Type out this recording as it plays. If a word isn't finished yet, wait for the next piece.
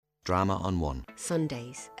Drama on One.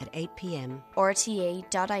 Sundays at 8 p.m.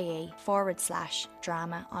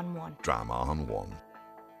 rte.ie/drama on one. Drama on One.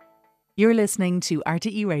 You're listening to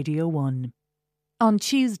RTE Radio 1. On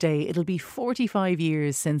Tuesday, it'll be 45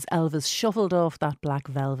 years since Elvis shuffled off that black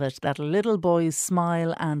velvet, that little boy's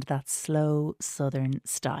smile and that slow southern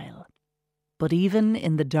style. But even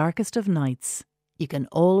in the darkest of nights, you can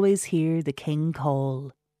always hear the king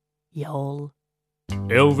call, y'all.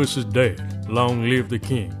 Elvis is dead, long live the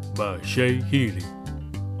king, by Shea Healy.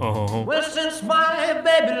 Well, since my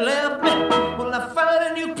baby left me, well, I found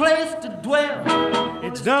a new place to dwell.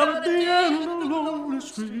 It's down at the end of Lonely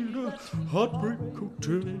Street, a heartbreak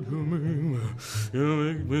hotel. You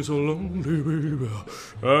make me so lonely, baby.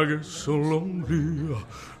 I get so lonely.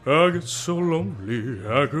 I get so lonely.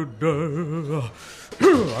 I could die.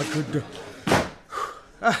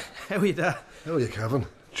 How are you, Dad? How are you, Kevin?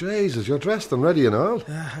 Jesus, you're dressed and ready and all.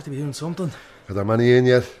 I had to be doing something. Are there many in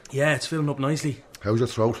yet? Yeah, it's filling up nicely. How's your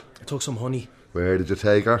throat? I took some honey. Where did you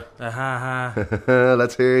take her?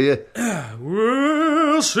 Let's hear you.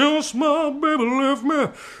 Well, since my baby left me,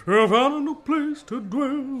 I found a new place to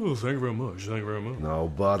dwell. Thank you very much, thank you very much. No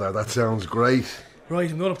bother, that sounds great. Right,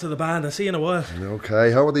 I'm going up to the band. I'll see you in a while.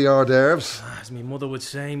 Okay, how are the hors d'oeuvres? As my mother would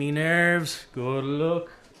say, me nerves. Good luck.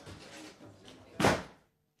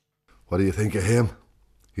 What do you think of him?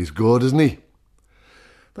 He's good, isn't he?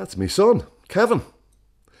 That's me son, Kevin.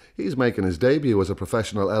 He's making his debut as a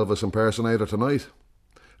professional Elvis impersonator tonight.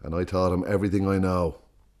 And I taught him everything I know.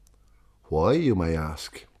 Why, you may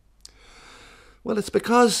ask? Well, it's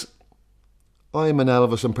because I'm an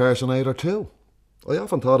Elvis impersonator too. I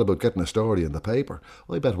often thought about getting a story in the paper.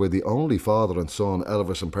 I bet we're the only father and son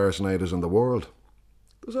Elvis impersonators in the world.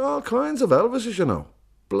 There's all kinds of Elvises, you know.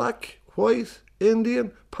 Black, white,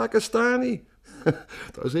 Indian, Pakistani.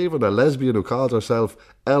 There's even a lesbian who calls herself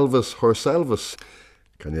Elvis herselvis.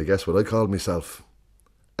 Can you guess what I called myself?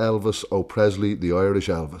 Elvis O'Presley, the Irish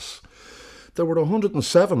Elvis. There were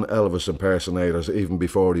 107 Elvis impersonators even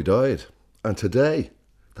before he died. And today,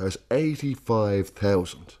 there's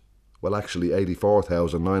 85,000. Well, actually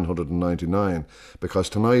 84,999, because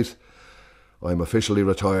tonight I'm officially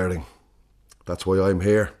retiring. That's why I'm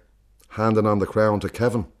here, handing on the crown to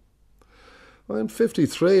Kevin. I'm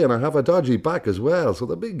 53 and I have a dodgy back as well, so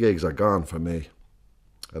the big gigs are gone for me.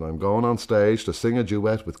 And I'm going on stage to sing a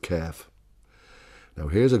duet with Kev. Now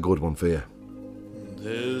here's a good one for you.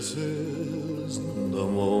 This is the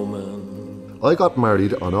moment. I got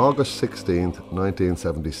married on August 16th,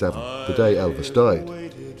 1977, the day Elvis died.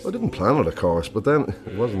 I didn't plan it, of course, but then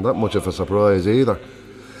it wasn't that much of a surprise either.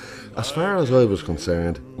 As far as I was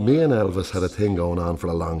concerned, me and Elvis had a thing going on for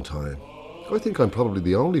a long time. I think I'm probably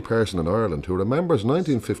the only person in Ireland who remembers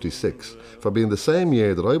 1956 for being the same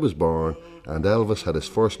year that I was born and Elvis had his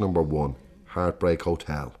first number one, Heartbreak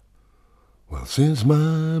Hotel. Well, since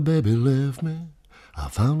my baby left me, I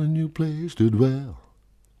found a new place to dwell.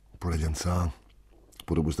 Brilliant song.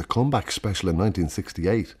 But it was the comeback special in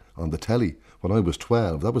 1968 on the telly when I was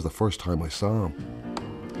 12. That was the first time I saw him.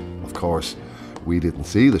 Of course, we didn't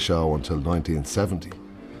see the show until 1970.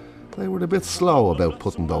 They were a bit slow about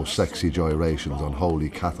putting those sexy gyrations on holy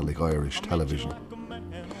Catholic Irish television.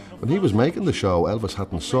 When he was making the show, Elvis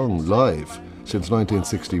hadn't sung live since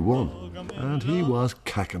 1961, and he was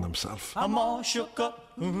cacking himself. I'm all shook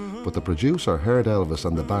up. But the producer heard Elvis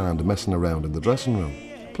and the band messing around in the dressing room,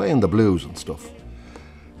 playing the blues and stuff.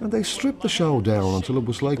 And they stripped the show down until it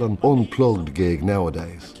was like an unplugged gig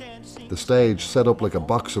nowadays. The stage set up like a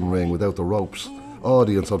boxing ring without the ropes,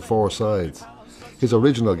 audience on four sides. His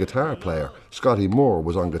original guitar player, Scotty Moore,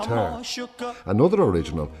 was on guitar. Another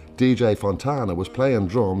original, DJ Fontana, was playing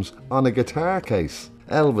drums on a guitar case.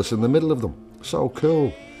 Elvis in the middle of them. So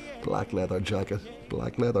cool. Black leather jacket,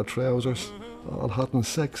 black leather trousers, all hot and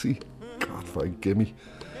sexy. God forgive me.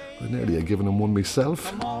 I nearly had given him one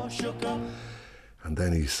myself. And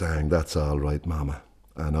then he sang That's All Right Mama,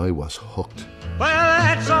 and I was hooked. Well,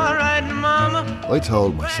 that's all right, Mama. I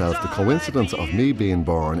told myself the coincidence of me being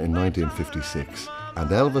born in 1956 and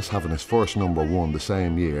Elvis having his first number one the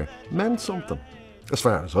same year meant something. As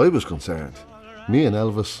far as I was concerned, me and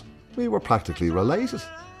Elvis, we were practically related.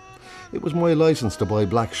 It was my licence to buy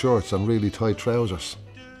black shirts and really tight trousers.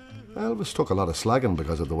 Elvis took a lot of slagging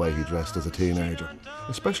because of the way he dressed as a teenager,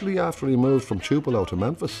 especially after he moved from Tupelo to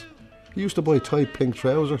Memphis. He used to buy tight pink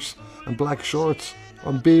trousers and black shorts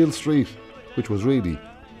on Beale Street, which was really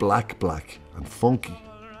black and funky.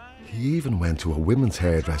 He even went to a women's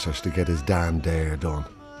hairdresser's to get his Dan Dare done.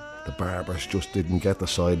 The barbers just didn't get the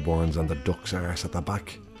sideburns and the duck's arse at the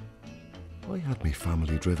back. I had me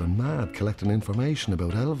family driven mad collecting information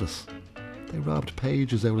about Elvis. They robbed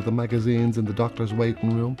pages out of the magazines in the doctor's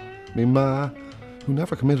waiting room, Me ma, who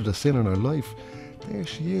never committed a sin in her life, there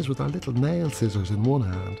she is with her little nail scissors in one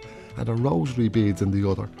hand and her rosary beads in the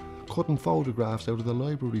other, cutting photographs out of the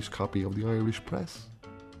library's copy of the Irish Press.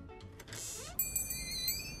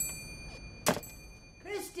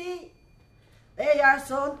 Christy, there you are,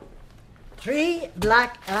 son. 3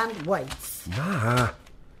 black and whites. Ma,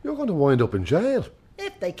 you're going to wind up in jail.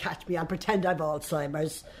 If they catch me, I'll pretend I've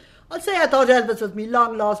Alzheimer's. I'll say I thought Elvis was me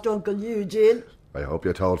long-lost Uncle Eugene. I hope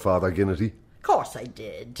you told Father Ginnity. Of course I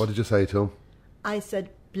did. What did you say to him? I said,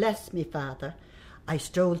 bless me, Father. I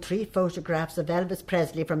stole 3 photographs of Elvis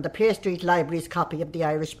Presley from the Pearse Street Library's copy of the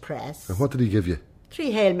Irish Press. And what did he give you? 3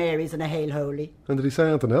 Hail Marys and a Hail Holy. And did he say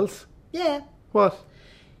anything else? Yeah. What?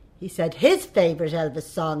 He said his favourite Elvis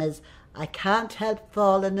song is I Can't Help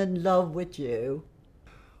Falling in Love with You.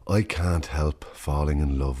 I can't help falling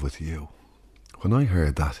in love with you. When I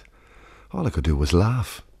heard that, all I could do was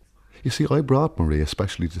laugh. You see, I brought Marie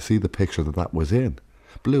especially to see the picture that was in.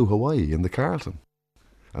 Blue Hawaii in the Carlton.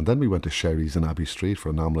 And then we went to Sherry's in Abbey Street for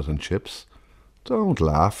an omelette and chips. Don't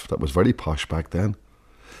laugh, that was very posh back then.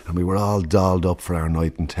 And we were all dolled up for our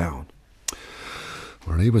night in town.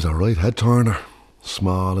 Marie was a right head-turner.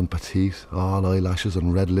 Small and petite, all eyelashes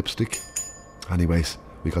and red lipstick. Anyways,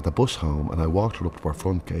 we got the bus home and I walked her up to our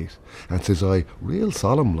front gate and says I, real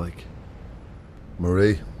solemn like,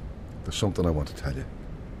 Marie, there's something I want to tell you.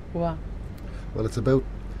 What? Well, it's about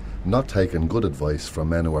not taking good advice from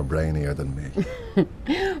men who are brainier than me.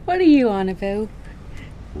 What are you on about?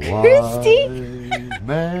 Christy!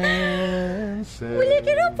 Will you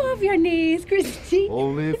get up off your knees, Christy?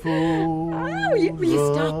 Only fools. Oh, will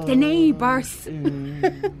you stop the neighbours?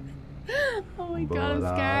 Oh my God, I'm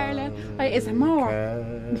scarlet. Wait, is there more?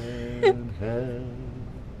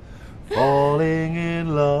 Falling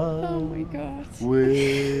in love. Oh my God. With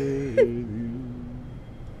you.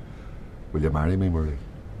 Will you marry me, Marie?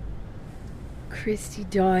 Christy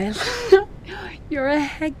Doyle, you're a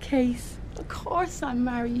head case. Of course I'll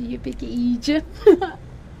marry you, big Egypt.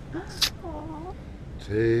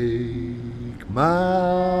 Take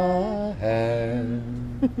my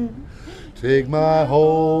hand, take my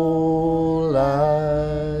whole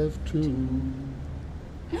life too,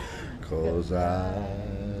 'cause I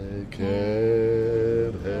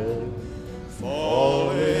can't help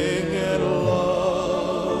falling in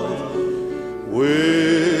love with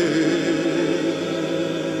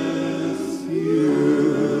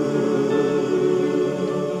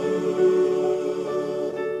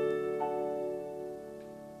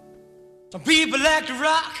Some people like to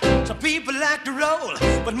rock, some people like to roll,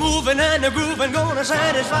 but moving and the grooving gonna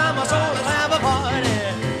satisfy my soul. Let's have a party.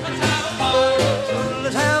 Let's have a party.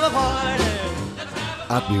 Let's have a party.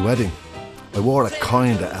 At my wedding, I wore a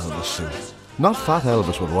kind of Elvis suit. Not fat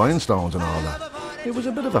Elvis with rhinestones and all that. It was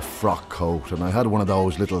a bit of a frock coat and I had one of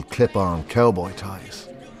those little clip-on cowboy ties.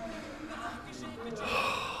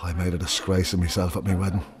 I made a disgrace of myself at my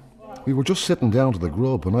wedding. We were just sitting down to the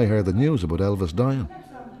grub when I heard the news about Elvis dying.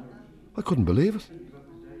 I couldn't believe it.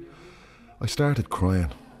 I started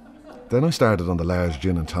crying. Then I started on the large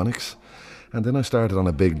gin and tonics. And then I started on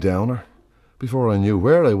a big downer. Before I knew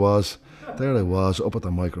where I was, there I was up at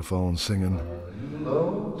the microphone singing.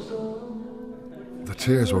 The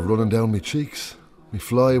tears were running down my cheeks, me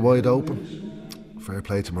fly wide open. Fair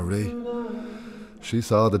play to Marie. She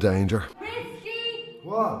saw the danger. Christy!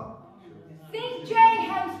 What? Sing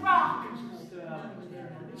Jailhouse Rock!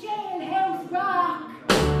 Jailhouse Rock!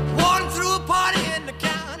 Through a party in the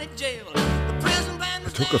county jail. The prison band.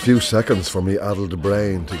 It took a few seconds for me addled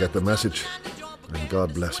brain to get the message, and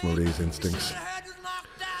God bless Marie's instincts.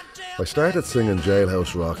 I started singing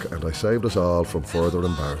Jailhouse Rock and I saved us all from further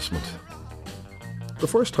embarrassment. The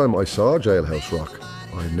first time I saw Jailhouse Rock,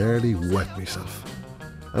 I nearly wet myself.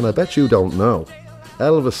 And I bet you don't know,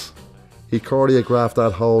 Elvis, he choreographed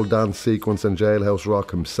that whole dance sequence in Jailhouse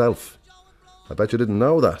Rock himself. I bet you didn't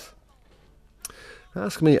know that.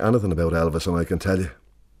 Ask me anything about Elvis and I can tell you.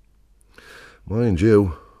 Mind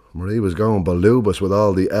you, Marie was going balubus with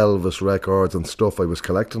all the Elvis records and stuff I was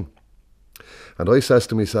collecting. And I says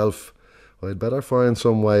to myself, I'd better find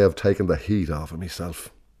some way of taking the heat off of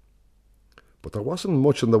myself. But there wasn't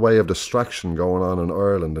much in the way of distraction going on in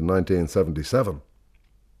Ireland in 1977.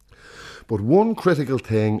 But one critical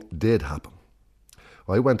thing did happen.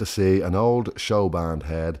 I went to see an old show band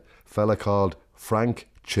head, fella called Frank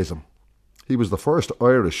Chisholm. He was the first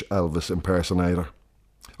Irish Elvis impersonator.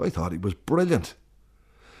 I thought he was brilliant.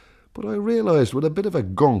 But I realised with a bit of a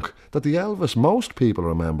gunk that the Elvis most people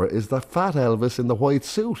remember is the fat Elvis in the white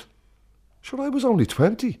suit. Sure, I was only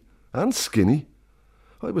 20 and skinny.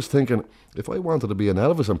 I was thinking if I wanted to be an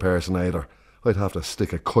Elvis impersonator, I'd have to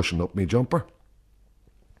stick a cushion up me jumper.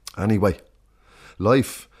 Anyway,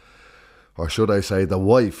 life, or should I say the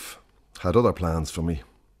wife, had other plans for me.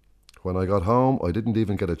 When I got home, I didn't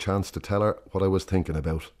even get a chance to tell her what I was thinking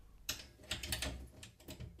about.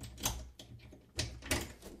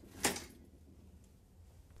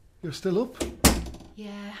 You're still up?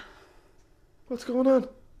 Yeah. What's going on?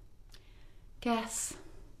 Guess.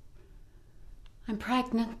 I'm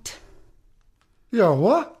pregnant. You're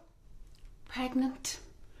what? Pregnant.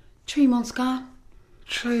 3 months gone.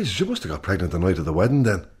 Jeez, you must have got pregnant the night of the wedding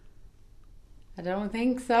then. I don't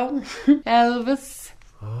think so. Elvis.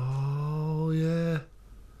 Oh, yeah.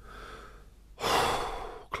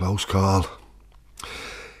 Close call.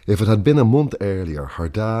 If it had been a month earlier, her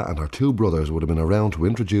dad and her 2 brothers would have been around to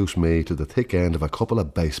introduce me to the thick end of a couple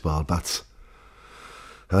of baseball bats.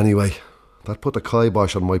 Anyway, that put the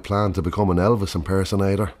kibosh on my plan to become an Elvis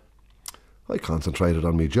impersonator. I concentrated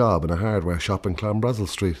on my job in a hardware shop in Clanbrassil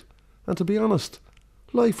Street, and to be honest,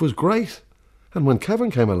 life was great. And when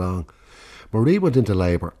Kevin came along, Marie went into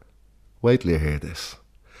labour. Wait till you hear this.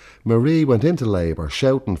 Marie went into labour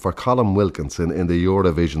shouting for Colin Wilkinson in the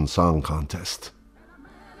Eurovision Song Contest.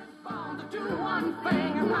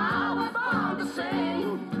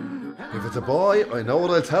 If it's a boy, I know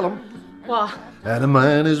what I'll tell him. What? And a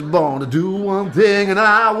man is born to do one thing, and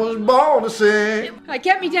I was born to sing.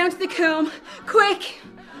 Get me down to the comb, quick,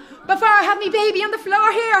 before I have me baby on the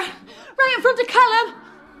floor here, right in front of Callum.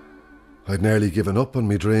 I'd nearly given up on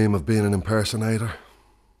me dream of being an impersonator.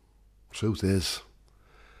 Truth is,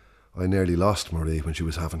 I nearly lost Marie when she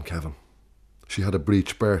was having Kevin. She had a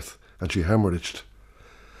breech birth and she hemorrhaged.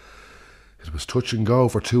 It was touch and go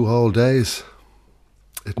for 2 whole days.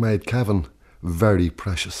 It made Kevin very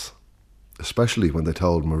precious, especially when they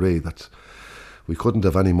told Marie that we couldn't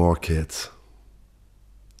have any more kids.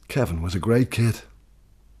 Kevin was a great kid.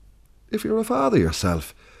 If you're a father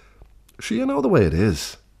yourself, you know the way it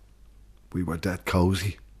is. We were dead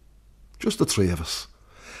cosy, just the 3 of us.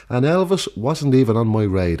 And Elvis wasn't even on my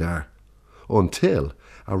radar until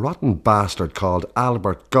a rotten bastard called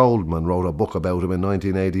Albert Goldman wrote a book about him in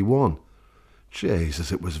 1981.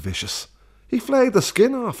 Jesus, it was vicious. He flayed the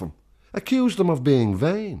skin off him, accused him of being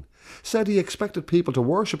vain, said he expected people to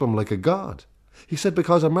worship him like a god. He said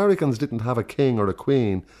because Americans didn't have a king or a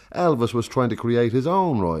queen, Elvis was trying to create his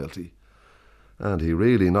own royalty. And he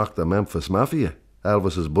really knocked the Memphis Mafia,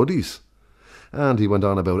 Elvis's buddies. And he went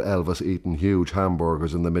on about Elvis eating huge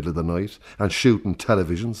hamburgers in the middle of the night and shooting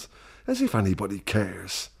televisions, as if anybody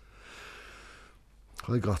cares.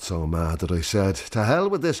 I got so mad that I said, to hell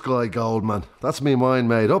with this guy Goldman, that's me mind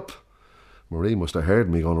made up. Marie must have heard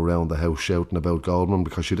me going around the house shouting about Goldman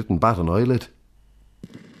because she didn't bat an eyelid.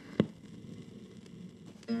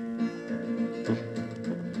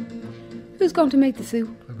 Who's going to make the soup?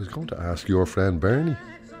 I was going to ask your friend Bernie.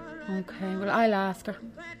 Okay, well, I'll ask her.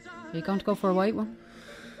 Are you going to go for a white one?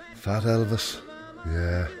 Fat Elvis?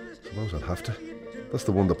 Yeah, suppose I'll have to. That's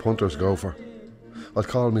the one the punters go for. I'd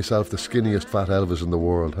call myself the skinniest fat Elvis in the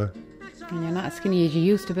world, huh? And you're not as skinny as you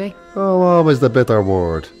used to be. Oh, always the bitter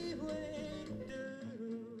word.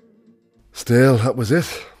 Still, that was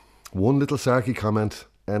it. One little sarky comment,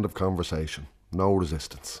 end of conversation. No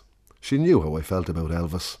resistance. She knew how I felt about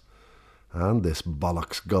Elvis. And this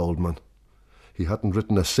bollocks Goldman. He hadn't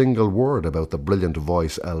written a single word about the brilliant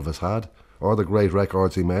voice Elvis had, or the great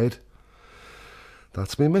records he made.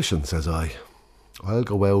 That's me mission, says I. I'll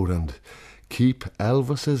go out and keep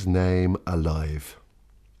Elvis's name alive.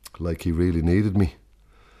 Like he really needed me.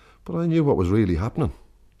 But I knew what was really happening.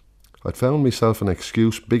 I'd found myself an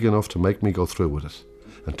excuse big enough to make me go through with it.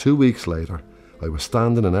 And 2 weeks later, I was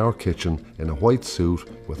standing in our kitchen in a white suit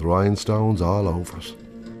with rhinestones all over it.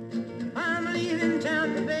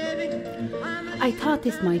 I thought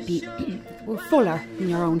this might be fuller in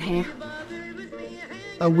your own hair.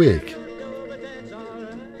 A wig?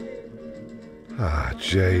 Ah,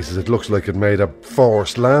 Jesus, it looks like it made a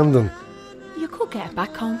forced landing. You could get it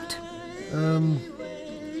back combed.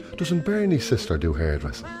 Doesn't Bernie's sister do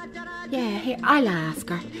hairdressing? Yeah, here, I'll ask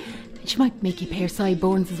her. She might make you a pair of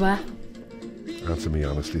sideburns as well. Answer me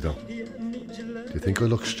honestly, though. Do you think I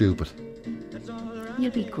look stupid?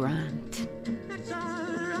 You'll be grand.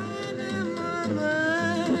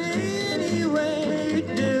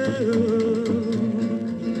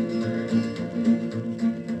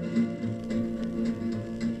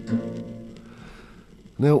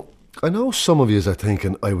 Now, I know some of yous are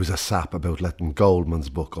thinking I was a sap about letting Goldman's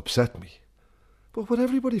book upset me. But what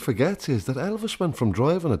everybody forgets is that Elvis went from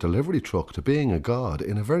driving a delivery truck to being a god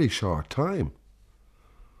in a very short time.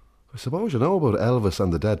 I suppose you know about Elvis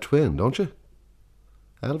and the dead twin, don't you?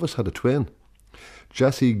 Elvis had a twin,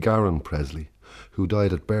 Jesse Garon Presley, who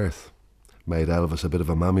died at birth. Made Elvis a bit of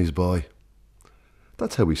a mammy's boy.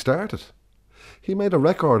 That's how he started. He made a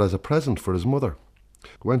record as a present for his mother.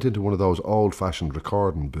 Went into one of those old-fashioned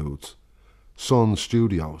recording booths. Sun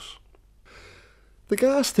Studios. The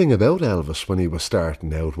gas thing about Elvis when he was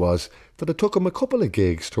starting out was that it took him a couple of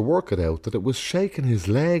gigs to work it out that it was shaking his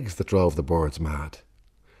legs that drove the birds mad.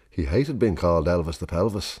 He hated being called Elvis the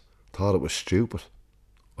Pelvis. Thought it was stupid.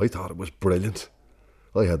 I thought it was brilliant.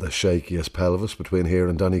 I had the shakiest pelvis between here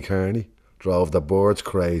and Donnycarney. Drove the birds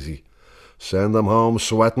crazy. Send them home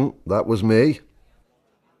sweating. That was me.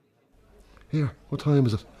 Here, what time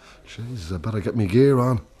is it? Jesus, I better get me gear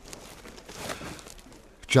on.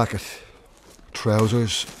 Jacket,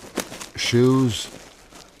 trousers, shoes,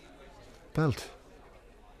 belt.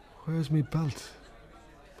 Where's me belt?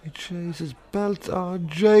 My Jesus, belt. Oh,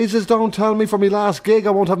 Jesus, don't tell me for me last gig I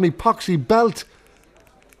won't have me poxy belt.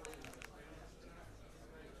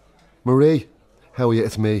 Marie, how are you?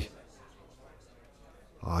 It's me.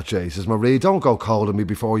 Oh, Jesus, Marie, don't go calling me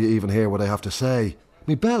before you even hear what I have to say.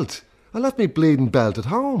 Me belt. I left me bleeding belt at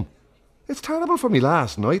home. It's terrible for me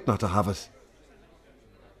last night not to have it.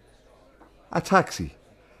 A taxi.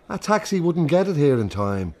 A taxi wouldn't get it here in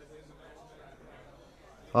time.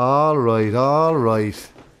 All right, all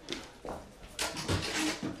right.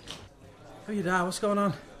 How you, Dad? What's going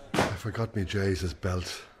on? I forgot me Jesus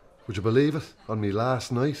belt. Would you believe it? On me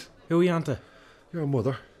last night. Who are you onto? Your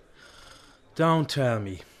mother. Don't tell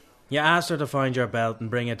me. You asked her to find your belt and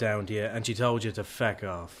bring it down to you, and she told you to feck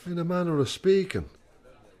off. In a manner of speaking.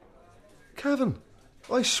 Kevin,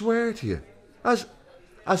 I swear to you, as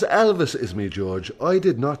Elvis is me judge, I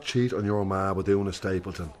did not cheat on your ma with Una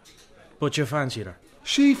Stapleton. But you fancied her?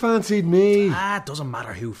 She fancied me. It doesn't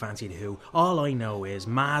matter who fancied who. All I know is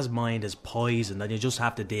Ma's mind is poison and you just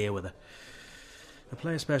have to deal with it. I'll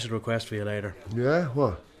play a special request for you later. Yeah?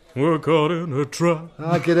 What? We're caught in a trap.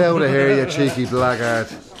 Get out of here, you cheeky blackguard.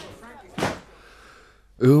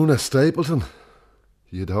 Una Stapleton.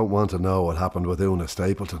 You don't want to know what happened with Una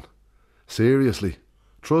Stapleton. Seriously.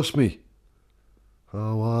 Trust me.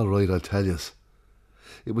 Oh, all right, I'll tell yous.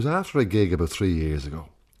 It was after a gig about 3 years ago.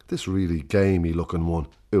 This really gamey-looking one,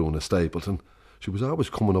 Una Stapleton, she was always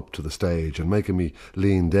coming up to the stage and making me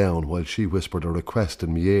lean down while she whispered a request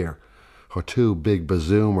in me ear. Her two big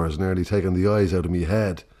bazoomers nearly taking the eyes out of me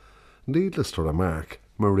head. Needless to remark,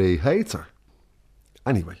 Marie hates her.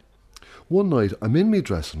 Anyway, one night I'm in me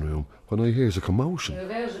dressing room when I hears a commotion.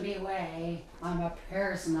 Move out of me way. I'm a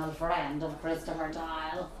personal friend of Christopher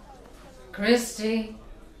Dial. Christy,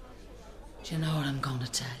 do you know what I'm going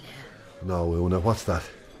to tell you? No, Una, what's that?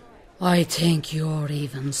 I think you're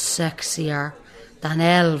even sexier than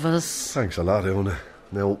Elvis. Thanks a lot, Una.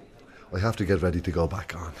 Now, I have to get ready to go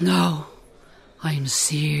back on. No, I'm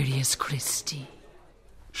serious, Christy.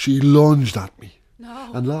 She lunged at me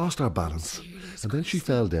and lost her balance. And then she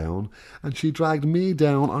fell down and she dragged me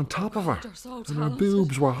down on top of her. And her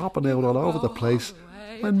boobs were hopping out all over the place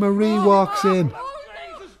when Marie walks in.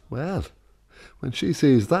 Well, when she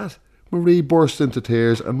sees that, Marie bursts into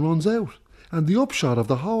tears and runs out. And the upshot of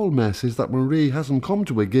the whole mess is that Marie hasn't come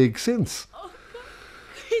to a gig since.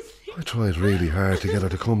 I tried really hard to get her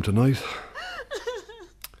to come tonight.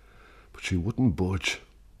 But she wouldn't budge.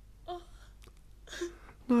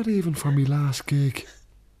 Not even for me last gig.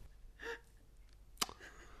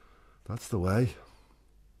 That's the way.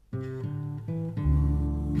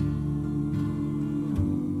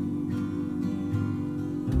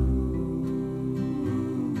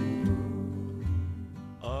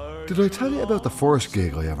 Did I tell you about the first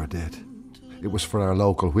gig I ever did? It was for our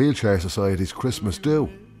local Wheelchair Society's Christmas do.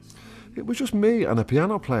 It was just me and a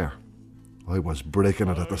piano player. I was breaking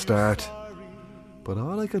it at the start. But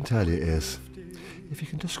all I can tell you is, if you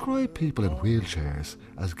can describe people in wheelchairs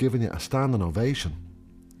as giving you a standing ovation,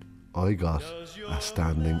 I got a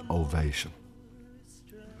standing ovation.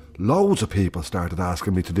 Loads of people started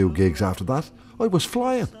asking me to do gigs after that. I was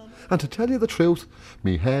flying. And to tell you the truth,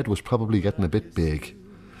 me head was probably getting a bit big.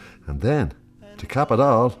 And then, to cap it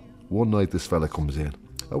all, one night this fella comes in.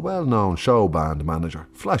 A well-known show band manager,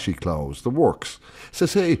 flashy clothes, the works.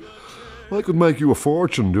 Says, hey, I could make you a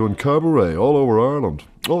fortune doing cabaret all over Ireland.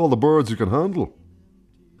 All the birds you can handle.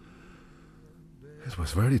 It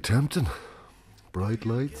was very tempting. Bright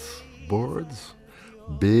lights, birds,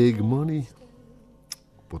 big money.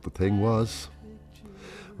 But the thing was,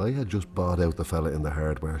 I had just bought out the fella in the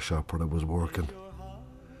hardware shop where I was working.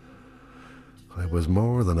 I was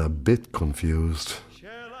more than a bit confused.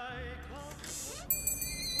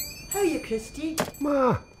 How are you, Christy?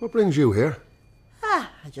 Ma, what brings you here?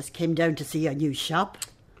 I just came down to see your new shop.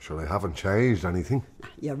 Sure, I haven't changed anything.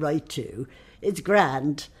 You're right too. It's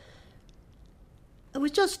grand. I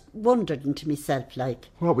was just wondering to myself, like...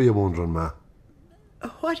 What were you wondering, Ma?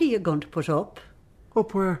 What are you going to put up?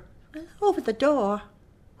 Up where? Over the door.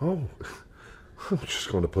 Oh, I'm just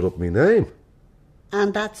going to put up my name.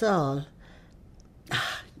 And that's all.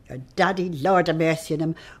 Your daddy, Lord of mercy on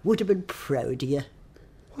him, would have been proud of you.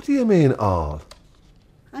 What do you mean, all?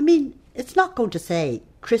 I mean, it's not going to say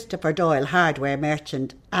Christopher Doyle, hardware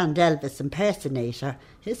merchant and Elvis impersonator,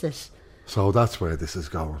 is it? So that's where this is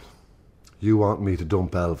going. You want me to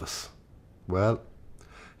dump Elvis? Well,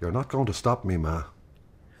 you're not going to stop me, Ma.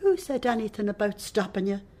 Who said anything about stopping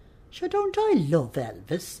you? Sure, don't I love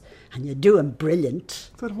Elvis? And you do him brilliant.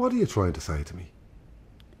 Then what are you trying to say to me?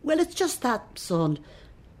 Well, it's just that, son.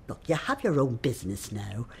 Look, you have your own business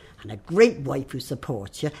now, and a great wife who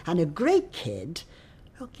supports you, and a great kid.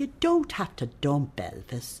 Look, you don't have to dump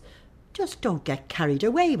Elvis. Just don't get carried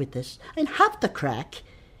away with it, and have the crack.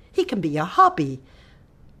 He can be your hobby.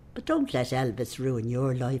 But don't let Elvis ruin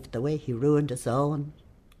your life the way he ruined his own.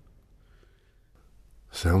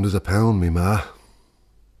 Sound as a pound, me Ma.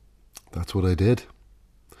 That's what I did.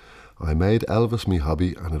 I made Elvis me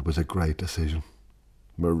hobby, and it was a great decision.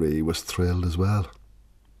 Marie was thrilled as well.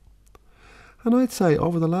 And I'd say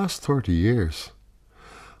over the last 30 years,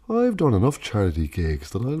 I've done enough charity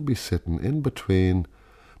gigs that I'll be sitting in between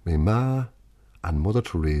me Ma and Mother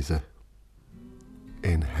Teresa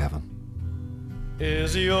in heaven.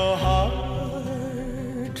 Is your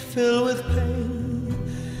heart filled with pain?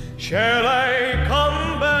 Shall I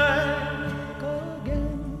come back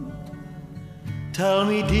again? Tell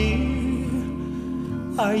me,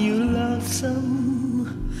 dear, are you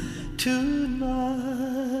lonesome tonight?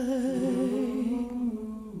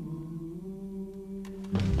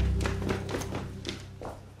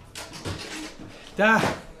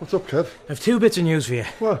 Dad. What's up, Kev? I have 2 bits of news for you.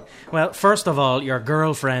 What? Well, first of all, your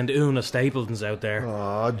girlfriend Una Stapleton's out there.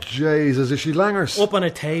 Oh, Jesus, is she langers? Up on a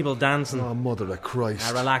table dancing. Oh, mother of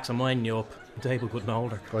Christ. Relax, I'm winding you up. The table couldn't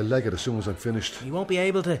hold her. I'll leg it as soon as I'm finished. You won't be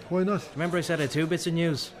able to. Why not? Remember I said I had 2 bits of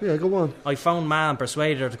news? Yeah, go on. I phoned Ma and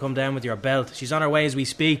persuaded her to come down with your belt. She's on her way as we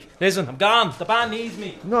speak. Listen, I'm gone. The band needs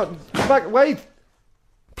me. No, come back, wait.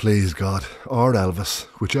 Please, God, or Elvis,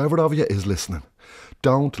 whichever of you is listening,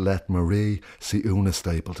 don't let Marie see Una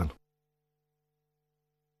Stapleton.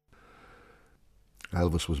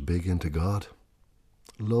 Elvis was big into God,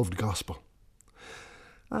 loved gospel.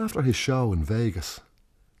 After his show in Vegas,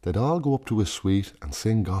 they'd all go up to his suite and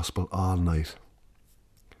sing gospel all night.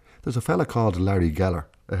 There's a fella called Larry Geller,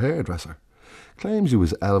 a hairdresser, claims he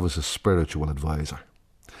was Elvis's spiritual advisor.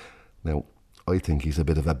 Now, I think he's a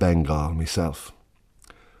bit of a Bengal myself.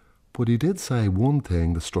 But he did say one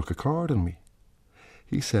thing that struck a chord in me.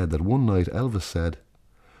 He said that one night Elvis said,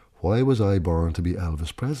 "Why was I born to be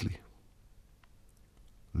Elvis Presley?"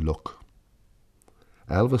 Luck.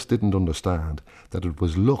 Elvis didn't understand that it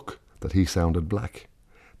was luck that he sounded black,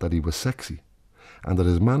 that he was sexy, and that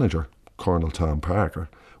his manager, Colonel Tom Parker,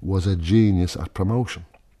 was a genius at promotion.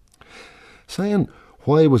 Saying,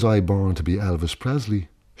 "Why was I born to be Elvis Presley?"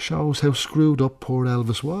 shows how screwed up poor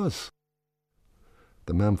Elvis was.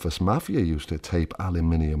 The Memphis Mafia used to tape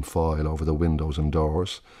aluminium foil over the windows and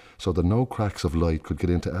doors so that no cracks of light could get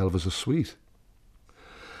into Elvis's suite.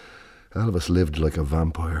 Elvis lived like a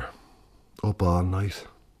vampire, up all night,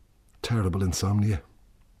 terrible insomnia.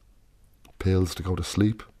 Pills to go to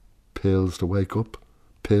sleep, pills to wake up,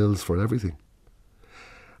 pills for everything.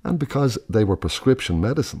 And because they were prescription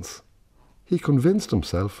medicines, he convinced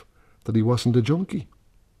himself that he wasn't a junkie.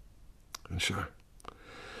 And sure,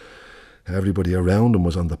 everybody around him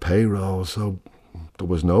was on the payroll, so there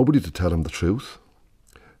was nobody to tell him the truth.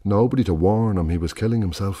 Nobody to warn him he was killing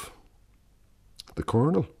himself. The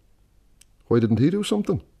Colonel, why didn't he do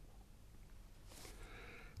something?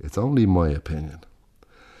 It's only my opinion,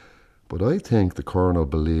 but I think the Colonel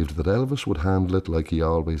believed that Elvis would handle it like he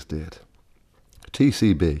always did.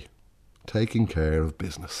 TCB, taking care of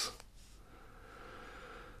business.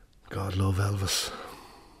 God love Elvis.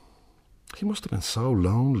 He must have been so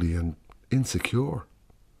lonely and insecure,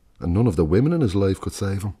 and none of the women in his life could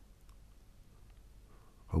save him.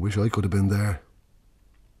 I wish I could have been there.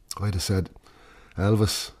 I'd have said,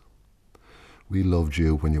 "Elvis, we loved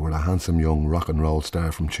you when you were a handsome young rock and roll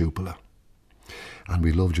star from Tupelo. And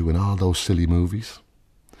we loved you in all those silly movies.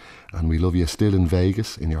 And we love you still in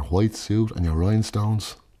Vegas in your white suit and your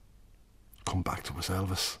rhinestones. Come back to us,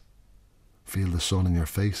 Elvis. Feel the sun in your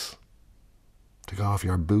face. Take off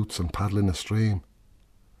your boots and paddle in a stream.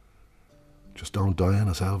 Just don't die on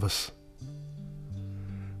us, Elvis.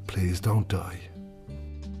 Please don't die."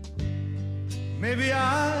 Maybe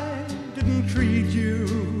I didn't treat you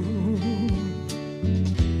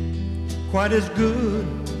quite as good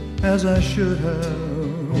as I should have.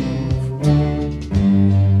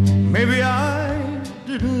 Maybe I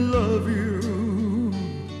didn't love you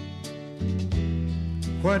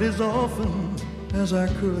quite as often as I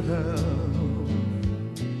could have.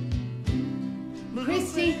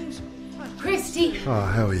 Christy. Oh,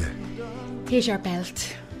 how are you? Here's your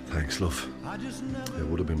belt. Thanks, love. It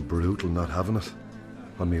would have been brutal not having it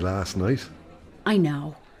on me last night. I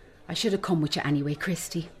know. I should have come with you anyway,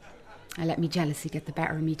 Christy. I let me jealousy get the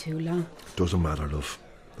better of me too long. Doesn't matter, love.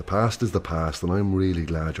 The past is the past, and I'm really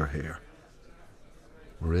glad you're here.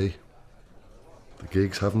 Marie, the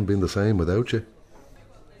gigs haven't been the same without you.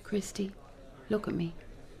 Christy, look at me.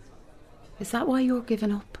 Is that why you're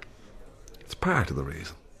giving up? It's part of the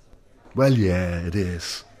reason. Well, yeah, it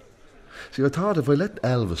is. See, I thought if I let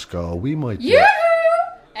Elvis go, we might... You!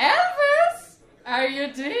 Elvis! Are you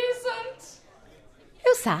decent?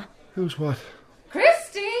 Who's that? Who's what?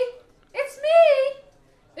 Christy! It's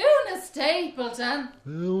me! Una Stapleton.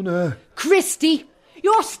 Una. Christy!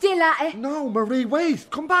 You're still at it. No, Marie, wait.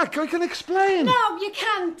 Come back. I can explain. No, you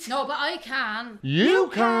can't. No, but I can. You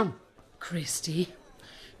can. Christy,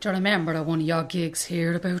 do you remember at one of your gigs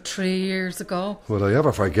here about 3 years ago? Will I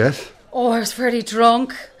ever forget? Oh, I was very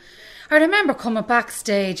drunk. I remember coming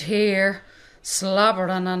backstage here,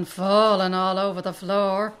 slobbering and falling all over the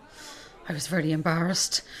floor. I was very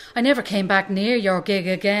embarrassed. I never came back near your gig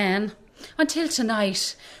again. Until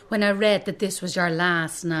tonight, when I read that this was your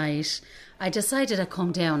last night, I decided to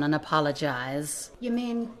come down and apologise. You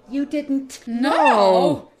mean you didn't?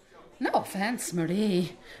 No! No offence,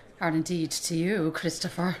 Marie. Or indeed to you,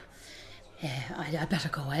 Christopher. I better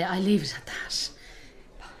go. I leave it at that.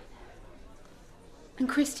 And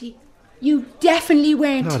Christy, you definitely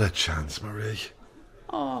went. Not a chance, Marie.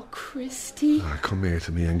 Oh, Christy. Come here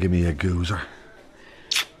to me and give me a goozer.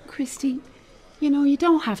 Christy, you know, you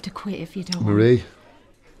don't have to quit if you don't. Marie,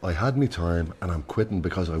 I had me time and I'm quitting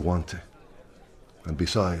because I want to. And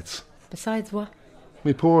besides... Besides what?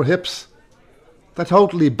 Me poor hips. They're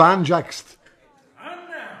totally banjaxed. And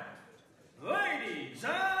now, ladies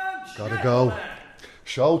and Gotta go.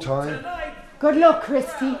 Showtime. tonight, Good luck,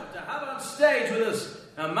 Christy. to have on stage with us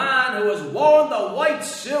a man who has worn the white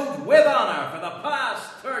suit with honour for the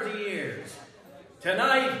past 30 years.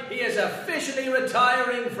 Tonight, he is officially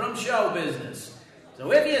retiring from show business.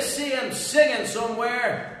 So if you see him singing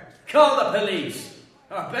somewhere, call the police.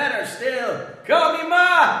 Or better still, call me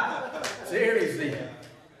Ma! Seriously,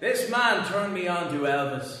 this man turned me on to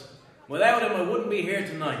Elvis. Without him, I wouldn't be here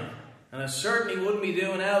tonight. And I certainly wouldn't be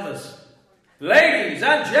doing Elvis. Ladies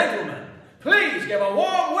and gentlemen, please give a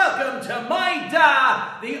warm welcome to my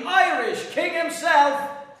da, the Irish king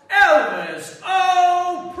himself, Elvis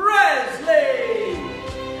O. Presley!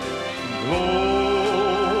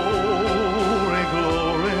 Glory,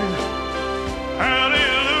 glory,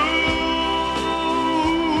 hallelujah.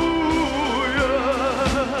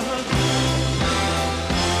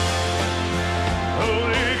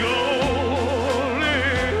 Holy glory,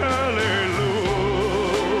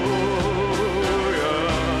 hallelujah.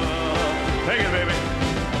 Take it, baby.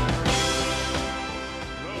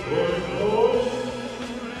 Glory, glory,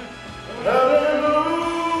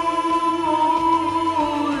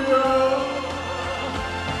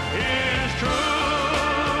 His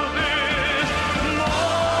truth is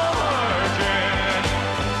marching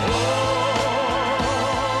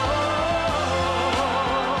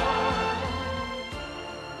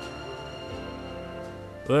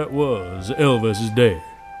That was Elvis's Day,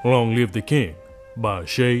 Long Live the King, by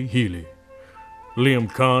Shea Healy. Liam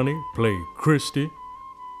Carney played Christy,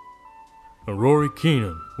 and Rory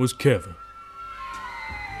Keenan was Kevin.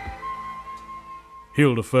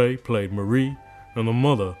 Hilda Faye played Marie, and the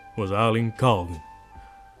mother was Eileen Colgan.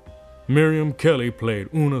 Miriam Kelly played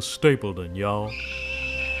Una Stapleton, y'all.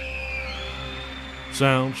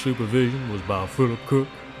 Sound supervision was by Philip Cook,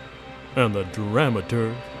 and the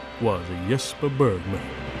dramaturg was Jesper Bergman.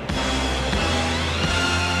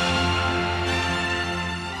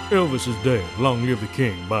 Elvis's Day, Long Live the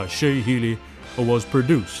King by Shea Healy was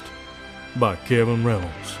produced by Kevin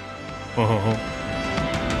Reynolds.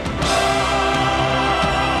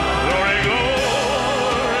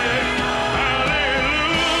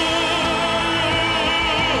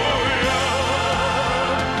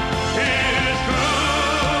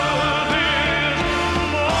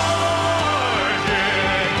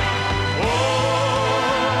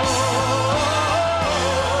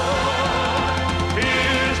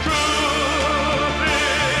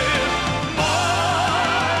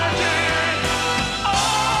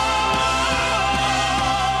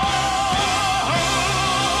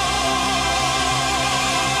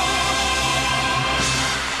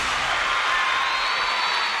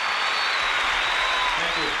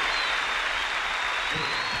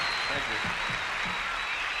 Thank you.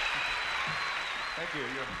 Thank you.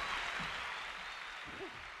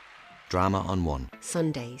 Drama on One.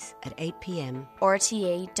 Sundays at 8 p.m.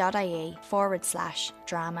 rte.ie/drama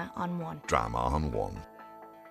on one. Drama on One.